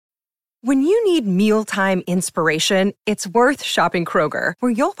When you need mealtime inspiration, it's worth shopping Kroger,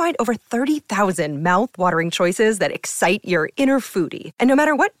 where you'll find over 30,000 mouth-watering choices that excite your inner foodie. And no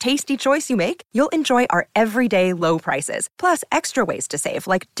matter what tasty choice you make, you'll enjoy our everyday low prices, plus extra ways to save,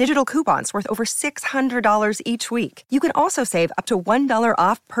 like digital coupons worth over $600 each week. You can also save up to $1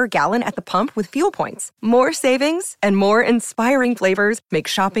 off per gallon at the pump with fuel points. More savings and more inspiring flavors make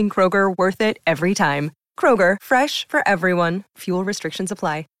shopping Kroger worth it every time. Kroger, fresh for everyone. Fuel restrictions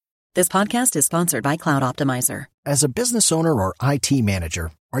apply. This podcast is sponsored by Cloud Optimizer. As a business owner or IT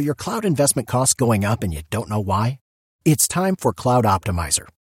manager, are your cloud investment costs going up and you don't know why? It's time for Cloud Optimizer.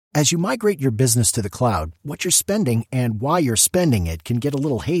 As you migrate your business to the cloud, what you're spending and why you're spending it can get a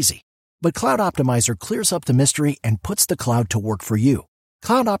little hazy. But Cloud Optimizer clears up the mystery and puts the cloud to work for you.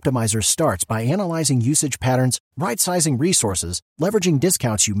 Cloud Optimizer starts by analyzing usage patterns, right-sizing resources, leveraging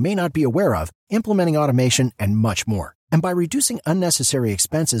discounts you may not be aware of, implementing automation, and much more. And by reducing unnecessary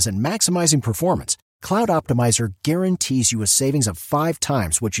expenses and maximizing performance, Cloud Optimizer guarantees you a savings of 5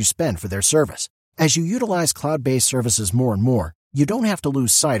 times what you spend for their service. As you utilize cloud-based services more and more, you don't have to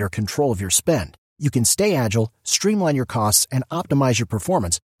lose sight or control of your spend. You can stay agile, streamline your costs, and optimize your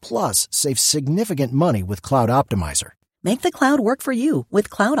performance, plus save significant money with Cloud Optimizer. Make the cloud work for you with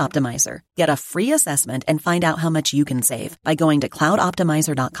Cloud Optimizer. Get a free assessment and find out how much you can save by going to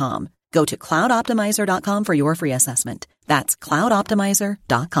cloudoptimizer.com. Go to cloudoptimizer.com for your free assessment. That's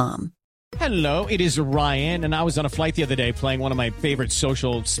cloudoptimizer.com. Hello, it is Ryan, and I was on a flight the other day playing one of my favorite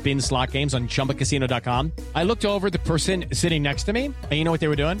social spin slot games on ChumbaCasino.com. I looked over at the person sitting next to me, and you know what they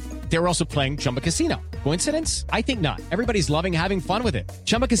were doing? They were also playing Chumba Casino. Coincidence? I think not. Everybody's loving having fun with it.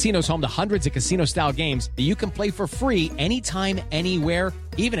 Chumba Casino is home to hundreds of casino-style games that you can play for free anytime, anywhere,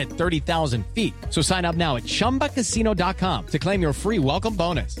 even at 30,000 feet. So sign up now at ChumbaCasino.com to claim your free welcome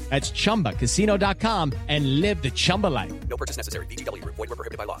bonus. That's ChumbaCasino.com and live the Chumba life. No purchase necessary. VGW. Void where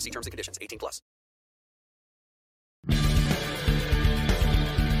prohibited by law. See terms and conditions. 18 plus.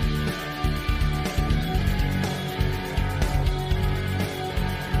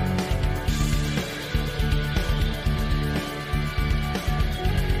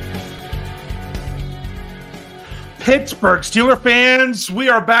 Pittsburgh Steeler fans, we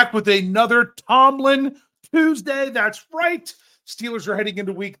are back with another Tomlin Tuesday. That's right. Steelers are heading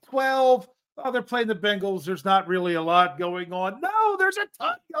into week 12. Oh, they're playing the Bengals. There's not really a lot going on. No, there's a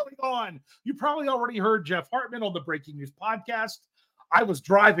ton going on. You probably already heard Jeff Hartman on the Breaking News podcast. I was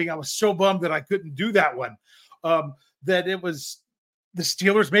driving. I was so bummed that I couldn't do that one. That it was the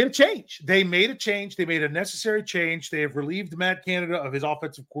Steelers made a change. They made a change. They made a necessary change. They have relieved Matt Canada of his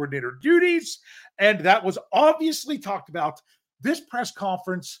offensive coordinator duties, and that was obviously talked about. This press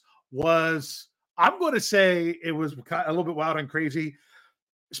conference was, I'm going to say, it was a little bit wild and crazy,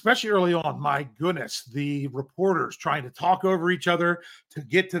 especially early on. My goodness, the reporters trying to talk over each other to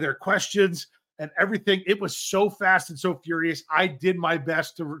get to their questions and everything. It was so fast and so furious. I did my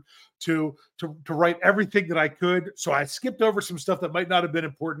best to write everything that I could. So I skipped over some stuff that might not have been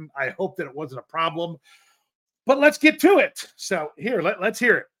important. I hope that it wasn't a problem, but let's get to it. So here, let's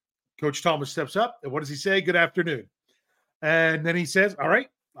hear it. Coach Tomlin steps up, and what does he say? Good afternoon. And then he says, all right,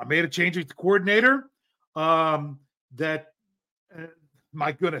 I made a change with the coordinator. My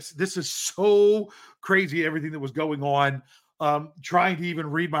goodness, this is so crazy, everything that was going on. Trying to even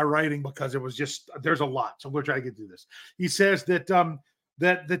read my writing because it was just, there's a lot. So I'm going to try to get through this. He says that to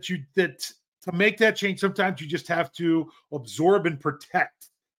make that change, sometimes you just have to absorb and protect,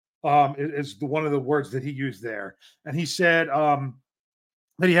 is one of the words that he used there. And he said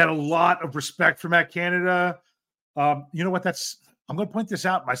that he had a lot of respect for Matt Canada. You know what? I'm going to point this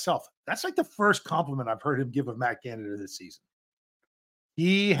out myself. That's like the first compliment I've heard him give of Matt Canada this season.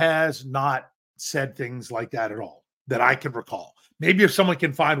 He has not said things like that at all that I can recall. Maybe if someone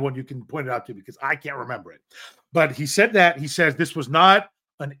can find one, you can point it out to me because I can't remember it. But he said that. He says this was not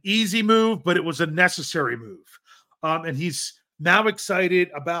an easy move, but it was a necessary move. And he's now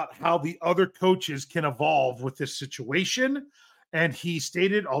excited about how the other coaches can evolve with this situation. And he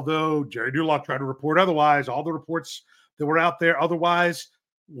stated, although Jerry Dulac tried to report otherwise, all the reports that were out there otherwise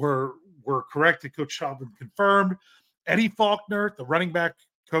were correct, and Coach Tomlin confirmed. Eddie Faulkner, the running back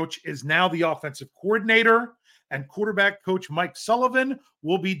coach, is now the offensive coordinator, and quarterback coach Mike Sullivan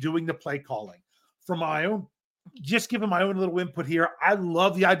will be doing the play calling. From my own, just giving my own little input here, I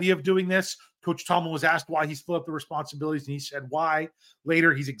love the idea of doing this. Coach Tomlin was asked why he split up the responsibilities, and he said why.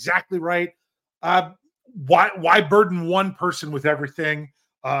 Later, he's exactly right. Why burden one person with everything?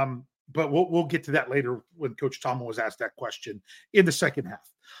 But we'll get to that later when Coach Tomlin was asked that question in the second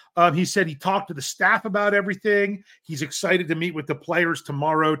half. He said he talked to the staff about everything. He's excited to meet with the players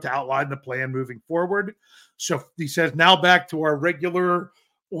tomorrow to outline the plan moving forward. So he says, now back to our regular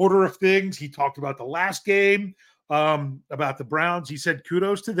order of things. He talked about the last game, about the Browns. He said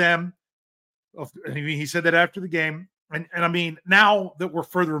kudos to them. I mean, he said that after the game. And I mean, now that we're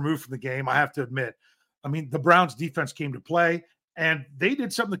further removed from the game, I have to admit, I mean, the Browns defense came to play, and they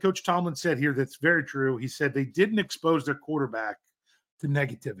did something that Coach Tomlin said here that's very true. He said they didn't expose their quarterback to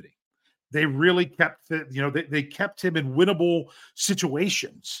negativity. They really kept they kept him in winnable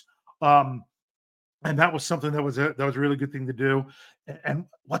situations. And that was something that was a really good thing to do. And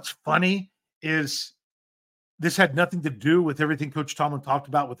what's funny is this had nothing to do with everything Coach Tomlin talked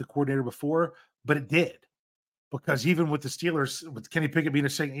about with the coordinator before, but it did. Because even with the Steelers, with Kenny Pickett being a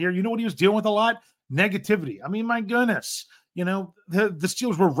second year, you know what he was dealing with a lot? Negativity. I mean, my goodness. You know, the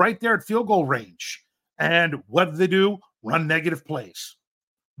Steelers were right there at field goal range. And what did they do? Run negative plays.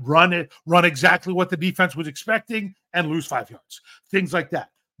 Run exactly what the defense was expecting and lose 5 yards. Things like that.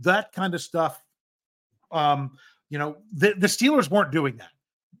 That kind of stuff. The Steelers weren't doing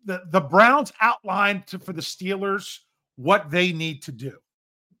that. The Browns outlined for the Steelers what they need to do.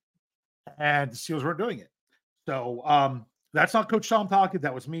 And the Steelers weren't doing it. So that's not Coach Tom talking.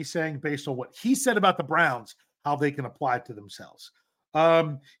 That was me saying based on what he said about the Browns, how they can apply it to themselves.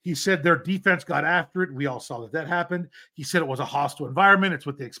 He said their defense got after it. We all saw that happened. He said it was a hostile environment. It's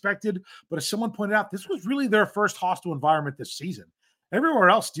what they expected. But as someone pointed out, this was really their first hostile environment this season. Everywhere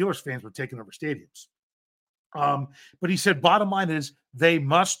else, Steelers fans were taking over stadiums. But he said bottom line is they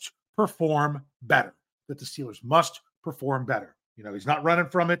must perform better, that the Steelers must perform better. You know, he's not running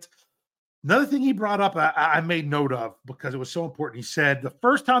from it. Another thing he brought up, I made note of because it was so important. He said the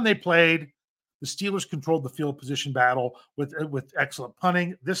first time they played, the Steelers controlled the field position battle with excellent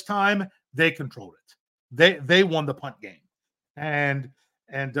punting. This time, they controlled it. They won the punt game, and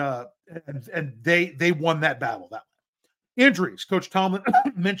they won that battle that way. Injuries. Coach Tomlin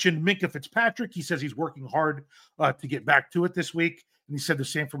mentioned Minkah Fitzpatrick. He says he's working hard to get back to it this week, and he said the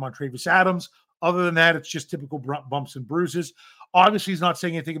same for Montravius Adams. Other than that, it's just typical bumps and bruises. Obviously, he's not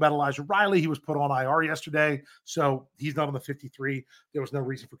saying anything about Elijah Riley. He was put on IR yesterday, so he's not on the 53. There was no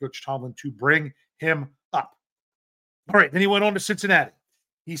reason for Coach Tomlin to bring him up. All right, then he went on to Cincinnati.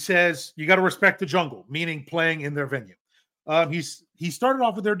 He says, you got to respect the jungle, meaning playing in their venue. He started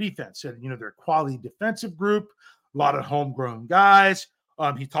off with their defense, said, they're a quality defensive group, a lot of homegrown guys.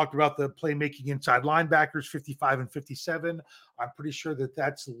 He talked about the playmaking inside linebackers, 55 and 57. I'm pretty sure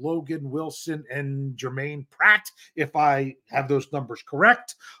that's Logan Wilson and Jermaine Pratt, if I have those numbers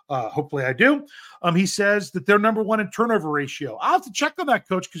correct. Hopefully I do. He says that they're number one in turnover ratio. I'll have to check on that,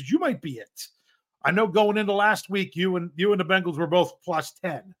 Coach, because you might be it. I know going into last week, you and the Bengals were both plus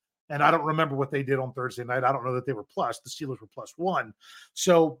 10. And I don't remember what they did on Thursday night. I don't know that they were plus. The Steelers were plus 1.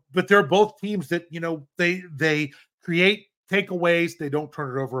 So, but they're both teams that, they create takeaways, they don't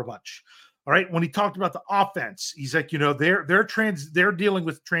turn it over a bunch. All right. When he talked about the offense, he's like, they're dealing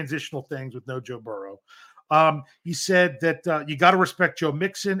with transitional things with no Joe Burrow. He said that you got to respect Joe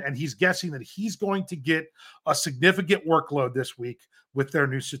Mixon, and he's guessing that he's going to get a significant workload this week with their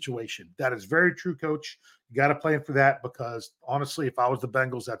new situation. That is very true, Coach. You got to plan for that because honestly, if I was the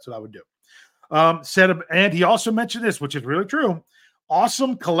Bengals, that's what I would do. And he also mentioned this, which is really true.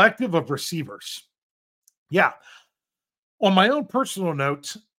 Awesome collective of receivers. Yeah. On my own personal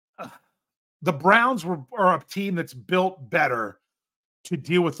note, the Browns are a team that's built better to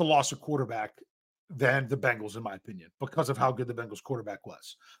deal with the loss of quarterback than the Bengals, in my opinion, because of how good the Bengals quarterback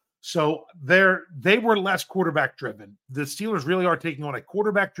was. So they were less quarterback driven. The Steelers really are taking on a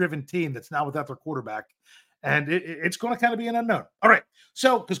quarterback driven team that's now without their quarterback. And it's going to kind of be an unknown. All right.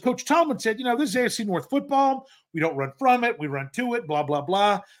 So, because Coach Tomlin said, this is AFC North football. We don't run from it. We run to it, blah, blah,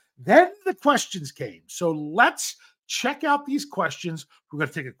 blah. Then the questions came. So let's check out these questions. We're going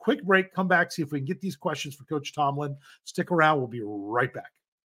to take a quick break, come back, see if we can get these questions for Coach Tomlin. Stick around. We'll be right back.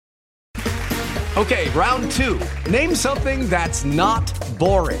 Okay, round 2. Name something that's not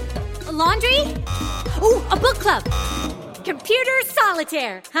boring. A laundry? Ooh, a book club. Computer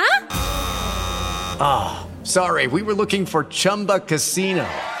solitaire, huh? Ah, sorry. We were looking for Chumba Casino.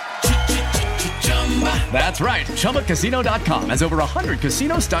 That's right. ChumbaCasino.com has over 100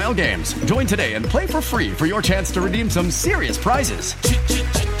 casino-style games. Join today and play for free for your chance to redeem some serious prizes.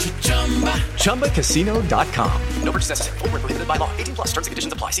 ChumbaCasino.com. No purchase necessary. Void where prohibited by law. 18+. Terms and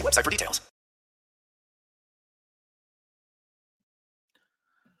conditions apply. See website for details.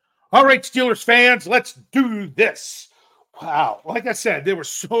 All right, Steelers fans, let's do this. Wow. Like I said, there were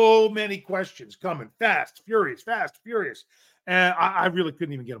so many questions coming fast, furious. And I really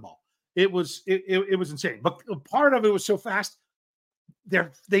couldn't even get them all. It was insane. But part of it was so fast.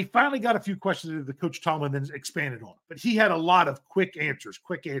 They finally got a few questions that Coach Tomlin then expanded on. But he had a lot of quick answers.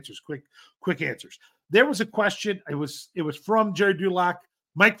 There was a question. It was from Jerry Dulac.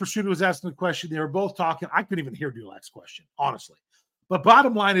 Mike Pursuta was asking the question. They were both talking. I couldn't even hear Dulac's question, honestly. But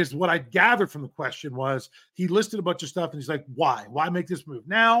bottom line is what I gathered from the question was he listed a bunch of stuff, and he's like, why? Why make this move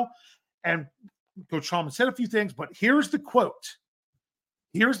now? And Coach Tomlin said a few things, but here's the quote.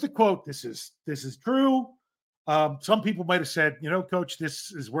 Here's the quote. This is true. Some people might have said, Coach,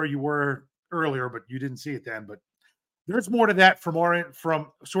 this is where you were earlier, but you didn't see it then. But there's more to that from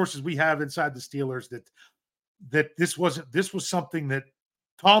sources we have inside the Steelers that this was something that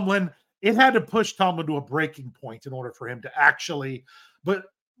Tomlin, it had to push Tomlin to a breaking point in order for him to actually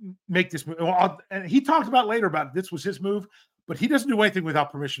make this move. And he talked about later about this was his move, but he doesn't do anything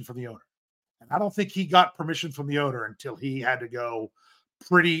without permission from the owner. And I don't think he got permission from the owner until he had to go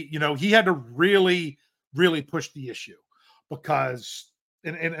he had to really, really push the issue because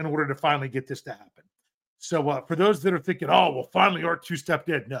in order to finally get this to happen. So for those that are thinking, finally Art 2 stepped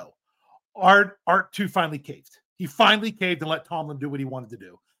in. No, Art 2 finally caved. He finally caved and let Tomlin do what he wanted to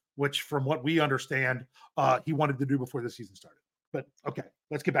do, which from what we understand, he wanted to do before the season started. But okay,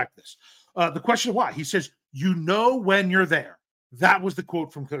 let's get back to this. The question of why. He says, when you're there. That was the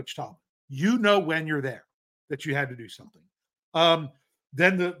quote from Coach Tomlin. When you're there that you had to do something.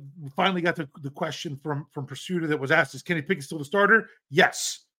 Then we finally got the question from Pursuta that was asked, is Kenny Pickett still the starter?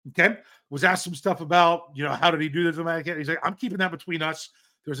 Yes. Okay. Was asked some stuff about, how did he do this? He's like, I'm keeping that between us.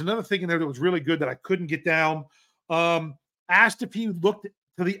 There's another thing in there that was really good that I couldn't get down. Asked if he looked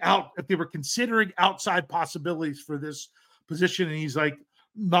to if they were considering outside possibilities for this position. And he's like,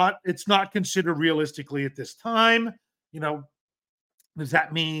 it's not considered realistically at this time. Does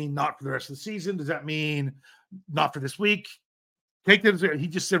that mean not for the rest of the season? Does that mean not for this week? Take that. He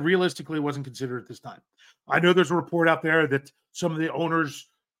just said realistically it wasn't considered at this time. I know there's a report out there that some of the owners,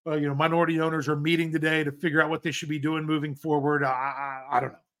 minority owners are meeting today to figure out what they should be doing moving forward. I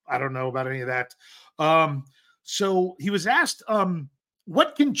don't know. I don't know about any of that. So he was asked,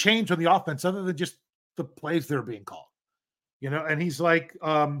 what can change on the offense other than just the plays that are being called? And he's like,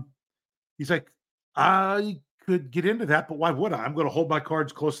 I could get into that, but why would I? I'm going to hold my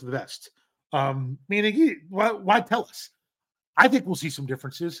cards close to the vest. Meaning, why tell us? I think we'll see some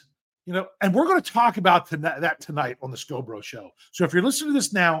differences, and we're going to talk about that tonight on the Scobro Show. So if you're listening to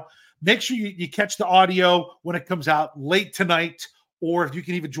this now, make sure you catch the audio when it comes out late tonight, or if you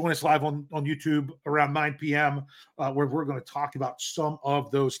can even join us live on YouTube around 9 p.m., where we're going to talk about some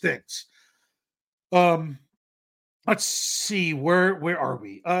of those things. Let's see, where are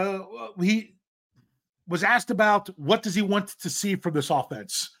we? He was asked about what does he want to see from this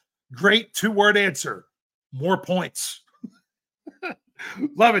offense. Great 2-word answer: more points.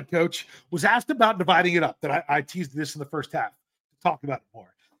 Love it, Coach. Was asked about dividing it up. That I teased this in the first half to talk about it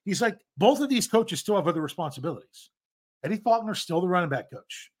more. He's like, both of these coaches still have other responsibilities. Eddie Faulkner's still the running back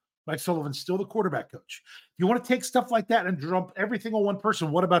coach. Mike Sullivan's still the quarterback coach. If you want to take stuff like that and dump everything on one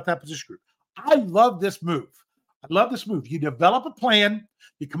person, what about that position group? I love this move. You develop a plan,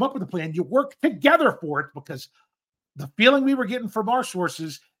 you come up with a plan, you work together for it, because the feeling we were getting from our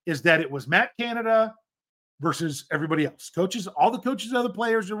sources is that it was Matt Canada versus everybody else. Coaches, all the coaches and other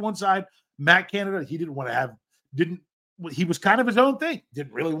players are one side. Matt Canada, he he was kind of his own thing. He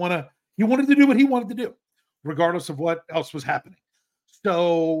wanted to do what he wanted to do, regardless of what else was happening.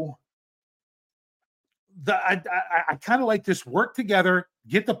 So I kind of like this: work together,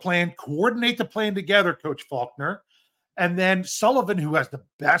 get the plan, coordinate the plan together, Coach Faulkner. And then Sullivan, who has the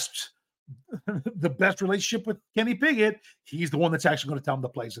best relationship with Kenny Pickett, he's the one that's actually going to tell them the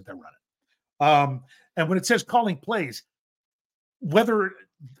plays that they're running. And when it says calling plays, whether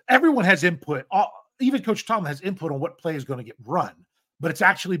everyone has input, even Coach Tomlin has input on what play is going to get run, but it's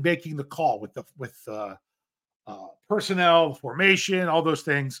actually making the call with personnel, formation, all those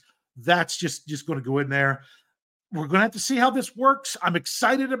things. That's just going to go in there. We're going to have to see how this works. I'm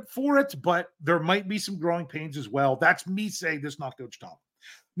excited for it, but there might be some growing pains as well. That's me saying this, not Coach Tomlin.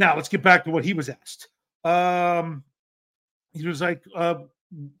 Now, let's get back to what he was asked. He was like,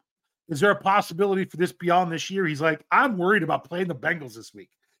 is there a possibility for this beyond this year? He's like, I'm worried about playing the Bengals this week.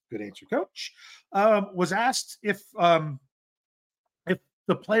 Good answer, Coach. Was asked if the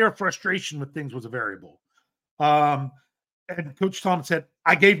player frustration with things was a variable. And Coach Tomlin said,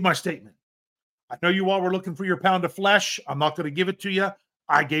 I gave my statement. I know you all were looking for your pound of flesh. I'm not going to give it to you.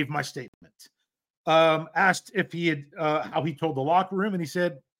 I gave my statement. Asked if he had how he told the locker room, and he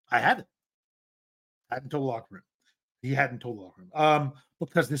said, I hadn't told the locker room. He hadn't told the locker room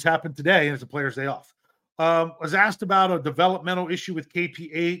because this happened today and it's a player's day off. Was asked about a developmental issue with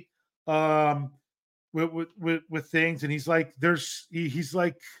KP8 with things, and he's like, there's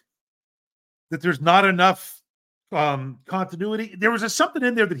not enough continuity. There was something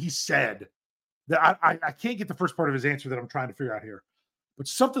in there that he said that I can't get the first part of his answer that I'm trying to figure out here, but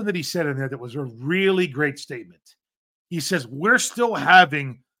something that he said in there that was a really great statement. He says, we're still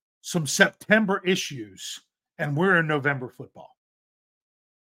having some September issues and we're in November football.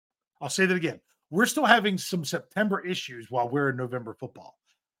 I'll say that again. We're still having some September issues while we're in November football.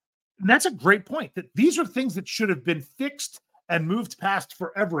 And that's a great point, that these are things that should have been fixed and moved past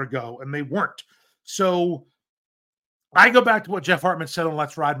forever ago, and they weren't. So I go back to what Jeff Hartman said on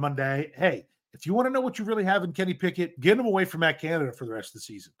Let's Ride Monday. Hey, if you want to know what you really have in Kenny Pickett, get him away from Matt Canada for the rest of the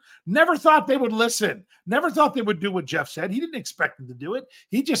season. Never thought they would listen. Never thought they would do what Jeff said. He didn't expect them to do it.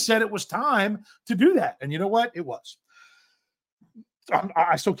 He just said it was time to do that. And you know what? It was.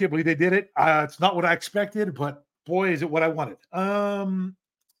 I still can't believe they did it. It's not what I expected, but boy, is it what I wanted.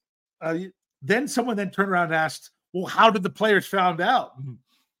 Then someone then turned around and asked, well, how did the players find out?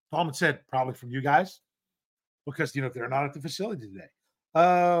 Tomlin said, probably from you guys, because, they're not at the facility today.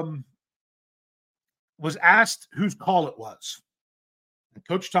 Was asked whose call it was. And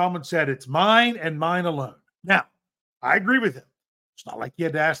Coach Tomlin said, it's mine and mine alone. Now, I agree with him. It's not like he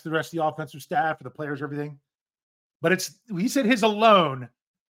had to ask the rest of the offensive staff or the players, everything. But he said his alone.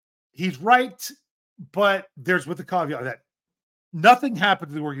 He's right, but there's with the caveat that nothing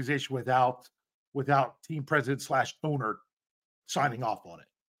happened to the organization without team president / owner signing off on it.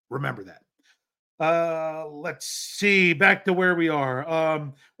 Remember that. Let's see. Back to where we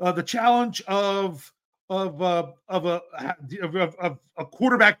are. The challenge of a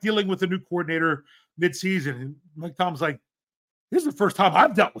quarterback dealing with a new coordinator midseason. And Mike Tomlin's like, this is the first time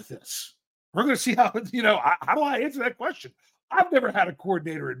I've dealt with this. We're going to see how how do I answer that question? I've never had a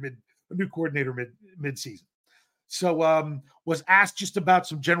new coordinator midseason. So was asked just about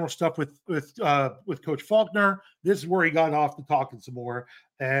some general stuff with Coach Faulkner. This is where he got off to talking some more,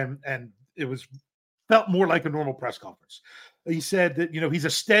 and it felt more like a normal press conference. He said that he's a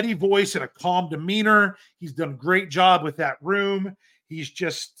steady voice and a calm demeanor. He's done a great job with that room. He's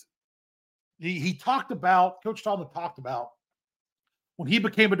just Coach Tomlin talked about when he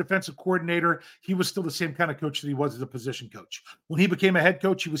became a defensive coordinator, he was still the same kind of coach that he was as a position coach. When he became a head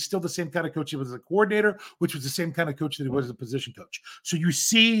coach, he was still the same kind of coach he was as a coordinator, which was the same kind of coach that he was as a position coach. So you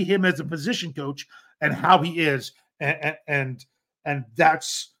see him as a position coach and how he is, and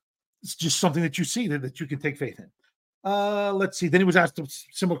that's just something that you see that you can take faith in. Let's see. Then he was asked a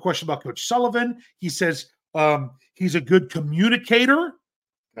similar question about Coach Sullivan. He says he's a good communicator.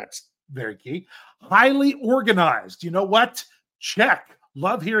 That's very key. Highly organized. You know what? Check.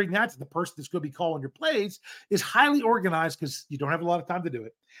 Love hearing that. The person that's going to be calling your plays is highly organized because you don't have a lot of time to do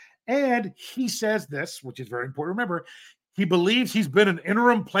it. And he says this, which is very important. Remember, he believes he's been an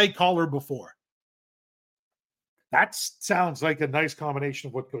interim play caller before. That sounds like a nice combination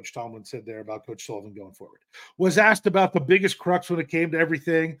of what Coach Tomlin said there about Coach Sullivan going forward. Was asked about the biggest crux when it came to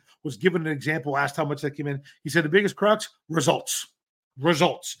everything, was given an example, asked how much that came in. He said the biggest crux, results.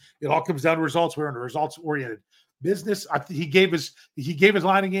 Results. It all comes down to results. We're in a results-oriented business. He gave his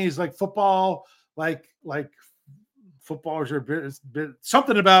line again. He's like football, like footballers are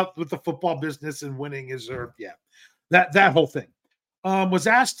something about with the football business and winning is that whole thing. Was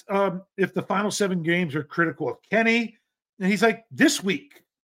asked if the final 7 games are critical of Kenny, and he's like, this week,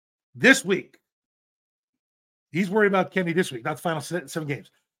 he's worried about Kenny this week, not the final 7 games,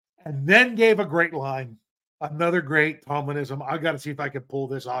 and then gave a great line, another great Tomlinism. I got to see if I can pull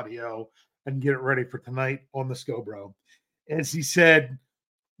this audio and get it ready for tonight on the Scobro. As he said,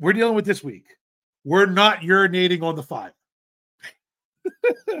 we're dealing with this week. We're not urinating on the 5.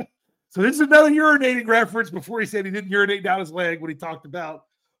 So this is another urinating reference before he said he didn't urinate down his leg when he talked about,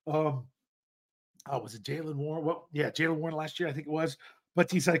 was it Jalen Warren? Well, yeah, Jalen Warren last year, I think it was. But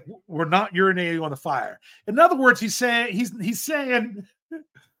he's like, we're not urinating on the fire. In other words, he's saying,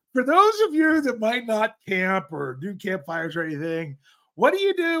 for those of you that might not camp or do campfires or anything, what do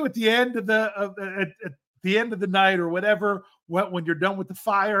you do at the end of the night or whatever when you're done with the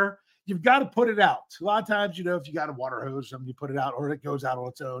fire? You've got to put it out. A lot of times, if you got a water hose, something you put it out, or it goes out on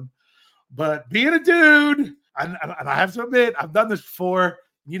its own. But being a dude, and I have to admit, I've done this before.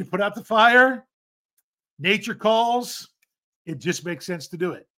 You need to put out the fire. Nature calls. It just makes sense to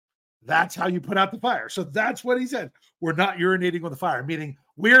do it. That's how you put out the fire. So that's what he said. We're not urinating on the fire, meaning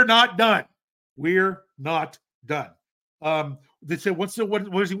we're not done. We're not done. They said, what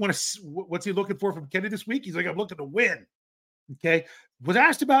does he want to? What's he looking for from Kenny this week? He's like, I'm looking to win. Okay. Was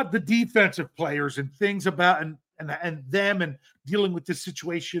asked about the defensive players and things about and them and dealing with this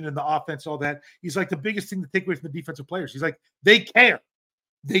situation and the offense, all that. He's like, the biggest thing to take away from the defensive players. He's like, they care.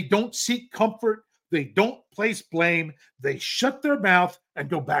 They don't seek comfort. They don't place blame. They shut their mouth and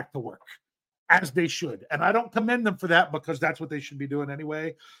go back to work, as they should. And I don't commend them for that because that's what they should be doing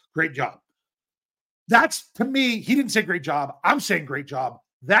anyway. Great job. That's, to me, he didn't say great job. I'm saying great job.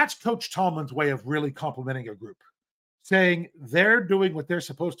 That's Coach Tomlin's way of really complimenting a group, saying they're doing what they're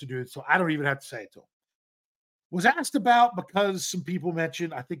supposed to do, so I don't even have to say it to them. Was asked about, because some people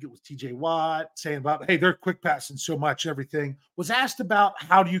mentioned, I think it was TJ Watt, saying about, hey, they're quick passing so much, everything. Was asked about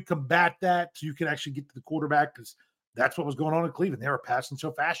how do you combat that so you can actually get to the quarterback, because that's what was going on in Cleveland. They were passing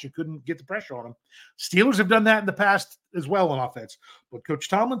so fast you couldn't get the pressure on them. Steelers have done that in the past as well on offense. But Coach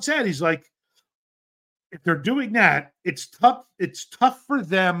Tomlin said, he's like, if they're doing that, it's tough. It's tough for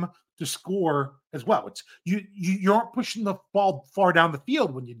them to score as well. It's you aren't pushing the ball far down the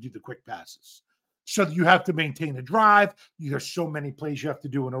field when you do the quick passes. So you have to maintain a drive. There's so many plays you have to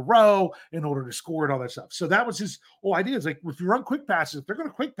do in a row in order to score and all that stuff. So that was his whole idea. Is like, if you run quick passes, if they're going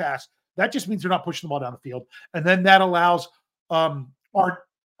to quick pass, that just means they're not pushing the ball down the field. And then that allows our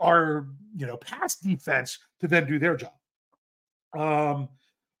pass defense to then do their job.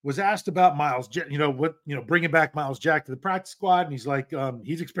 Was asked about Miles, bringing back Miles Jack to the practice squad. And he's like,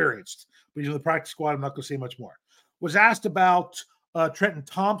 he's experienced, but he's in the practice squad. I'm not going to say much more. Was asked about Trenton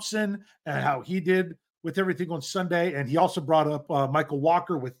Thompson and how he did with everything on Sunday. And he also brought up Michael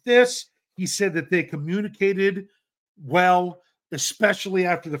Walker with this. He said that they communicated well, especially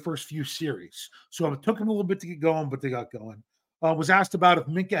after the first few series. So it took him a little bit to get going, but they got going. Was asked about if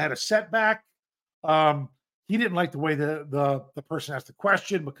Minka had a setback. He didn't like the way the person asked the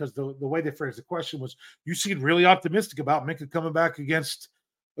question, because the way they phrased the question was, you seemed really optimistic about Minka coming back against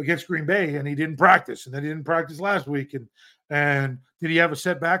Green Bay, and he didn't practice, and then he didn't practice last week. And did he have a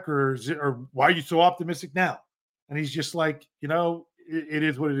setback, or why are you so optimistic now? And he's just like, it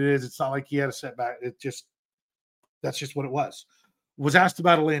is what it is. It's not like he had a setback. That's just what it was. Was asked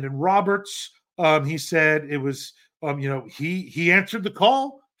about Landon Roberts. He said it was, he answered the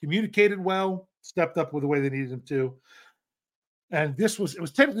call, communicated well, stepped up with the way they needed him to. And it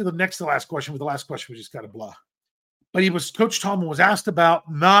was technically the next to last question, but the last question was just kind of blah. But Coach Tomlin was asked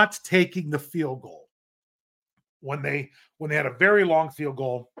about not taking the field goal when they had a very long field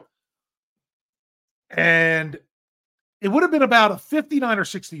goal. And it would have been about a 59 or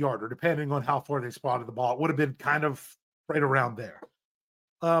 60 yarder, depending on how far they spotted the ball. It would have been kind of right around there.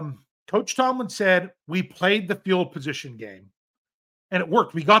 Coach Tomlin said, we played the field position game and it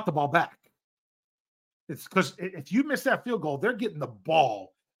worked. We got the ball back. It's because if you miss that field goal, they're getting the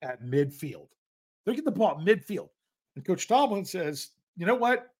ball at midfield. They're getting the ball at midfield. And Coach Tomlin says, you know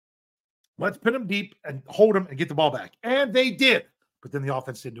what? Let's pin them deep and hold them and get the ball back. And they did. But then the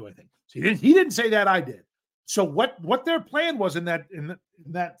offense didn't do anything. So he didn't say that, I did. So what their plan was in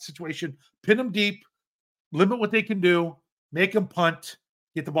that situation, pin them deep, limit what they can do, make them punt,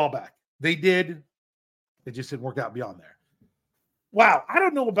 get the ball back. They did. It just didn't work out beyond there. Wow, I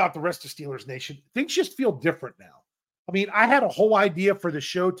don't know about the rest of Steelers Nation. Things just feel different now. I mean, I had a whole idea for the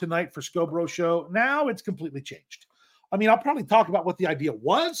show tonight for Scobro Show. Now it's completely changed. I mean, I'll probably talk about what the idea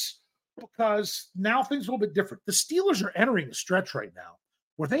was, because now things are a little bit different. The Steelers are entering a stretch right now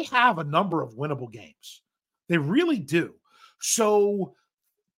where they have a number of winnable games. They really do. So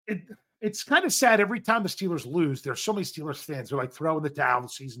it's kind of sad every time the Steelers lose. There's so many Steelers fans who are like throwing the towel, the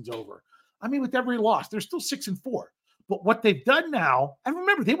season's over. I mean, with every loss, they're still 6-4. But what they've done now, and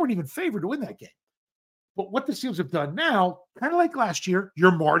remember, they weren't even favored to win that game. But what the Steelers have done now, kind of like last year,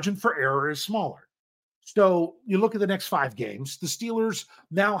 your margin for error is smaller. So you look at the next 5 games, the Steelers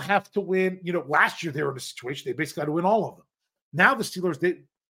now have to win. Last year they were in a situation, they basically got to win all of them. Now the Steelers,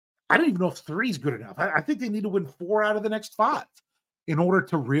 I don't even know if 3 is good enough. I think they need to win 4 out of the next 5 in order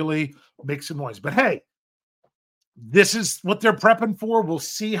to really make some noise. But hey, this is what they're prepping for. We'll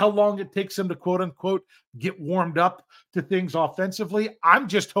see how long it takes them to, quote unquote, get warmed up to things offensively. I'm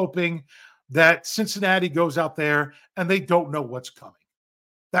just hoping that Cincinnati goes out there and they don't know what's coming.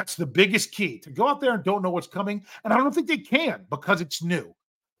 That's the biggest key, to go out there and don't know what's coming. And I don't think they can, because it's new.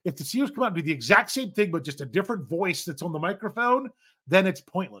 If the Steelers come out and do the exact same thing, but just a different voice that's on the microphone, then it's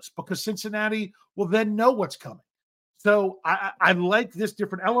pointless, because Cincinnati will then know what's coming. So I like this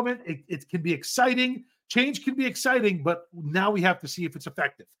different element. It can be exciting. Change can be exciting, but now we have to see if it's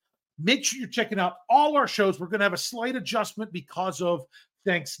effective. Make sure you're checking out all our shows. We're going to have a slight adjustment because of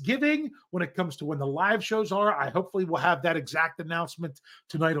Thanksgiving when it comes to when the live shows are. I hopefully will have that exact announcement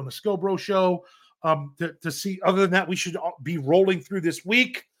tonight on the Scobro Show to see. Other than that, we should be rolling through this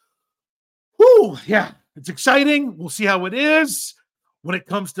week. Whew, yeah, it's exciting. We'll see how it is when it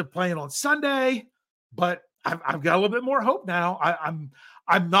comes to playing on Sunday, but I've got a little bit more hope now.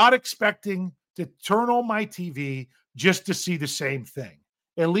 I'm not expecting to turn on my TV just to see the same thing.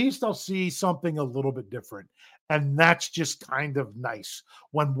 At least I'll see something a little bit different. And that's just kind of nice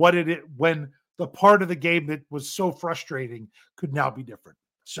when the part of the game that was so frustrating could now be different.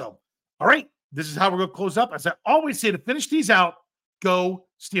 So, all right, this is how we're going to close up. As I always say to finish these out, go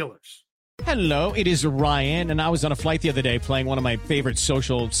Steelers. Hello, it is Ryan, and I was on a flight the other day playing one of my favorite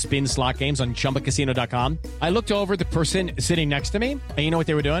social spin slot games on ChumbaCasino.com. I looked over at the person sitting next to me, and you know what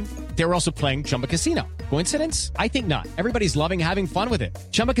they were doing? They were also playing Chumba Casino. Coincidence? I think not. Everybody's loving having fun with it.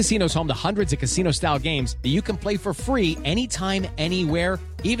 Chumba Casino is home to hundreds of casino-style games that you can play for free anytime, anywhere,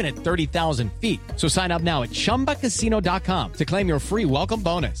 even at 30,000 feet. So sign up now at ChumbaCasino.com to claim your free welcome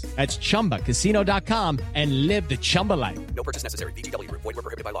bonus. That's ChumbaCasino.com and live the Chumba life. No purchase necessary. VGW Group. Void where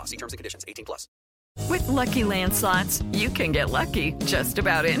prohibited by law. See terms and conditions. 18+. With Lucky Land Slots, you can get lucky just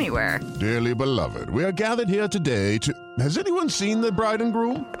about anywhere. Dearly beloved, we are gathered here today to... Has anyone seen the bride and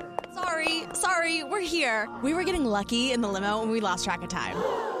groom? Sorry, we're here. We were getting lucky in the limo and we lost track of time.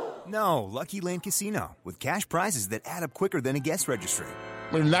 No, Lucky Land Casino, with cash prizes that add up quicker than a guest registry.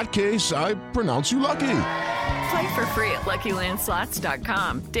 In that case, I pronounce you lucky. Play for free at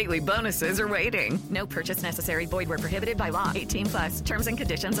LuckyLandSlots.com. Daily bonuses are waiting. No purchase necessary. Void where prohibited by law. 18+. Terms and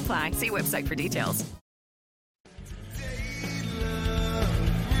conditions apply. See website for details.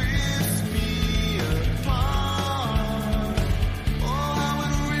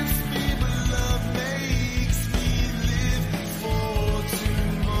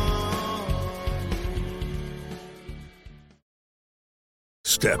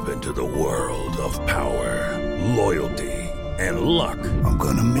 Step into the world of power, loyalty, and luck. I'm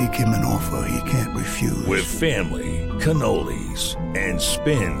gonna make him an offer he can't refuse. With family, cannolis, and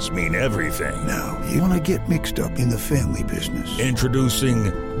spins mean everything. Now, you wanna get mixed up in the family business. Introducing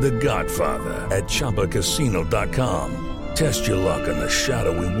The Godfather at ChumbaCasino.com. Test your luck in the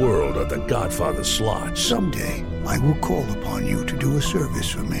shadowy world of The Godfather slot. Someday, I will call upon you to do a service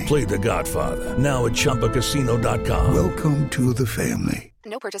for me. Play The Godfather, now at ChumbaCasino.com. Welcome to the family.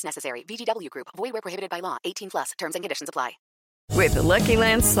 No purchase necessary. VGW Group. Void where prohibited by law. 18+. Terms and conditions apply. With the Lucky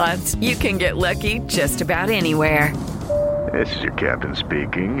Land Slots, you can get lucky just about anywhere. This is your captain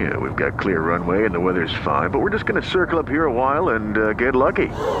speaking. We've got clear runway and the weather's fine, but we're just going to circle up here a while and get lucky.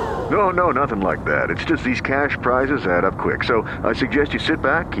 No, nothing like that. It's just these cash prizes add up quick. So I suggest you sit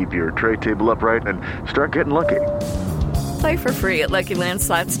back, keep your tray table upright, and start getting lucky. Play for free at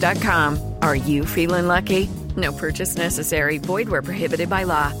LuckyLandSlots.com. Are you feeling lucky? No purchase necessary. Void where prohibited by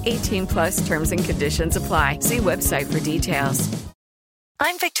law. 18+ terms and conditions apply. See website for details.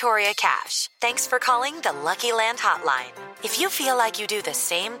 I'm Victoria Cash. Thanks for calling the Lucky Land Hotline. If you feel like you do the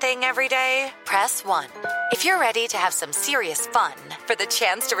same thing every day, press 1. If you're ready to have some serious fun for the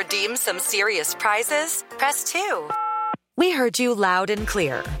chance to redeem some serious prizes, press 2. We heard you loud and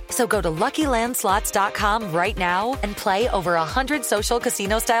clear. So go to LuckyLandSlots.com right now and play over 100 social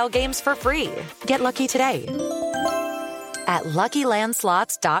casino-style games for free. Get lucky today at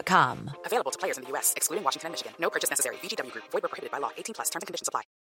LuckyLandSlots.com. Available to players in the U.S., excluding Washington and Michigan. No purchase necessary. VGW Group. Void where prohibited by law. 18+. Terms and conditions apply.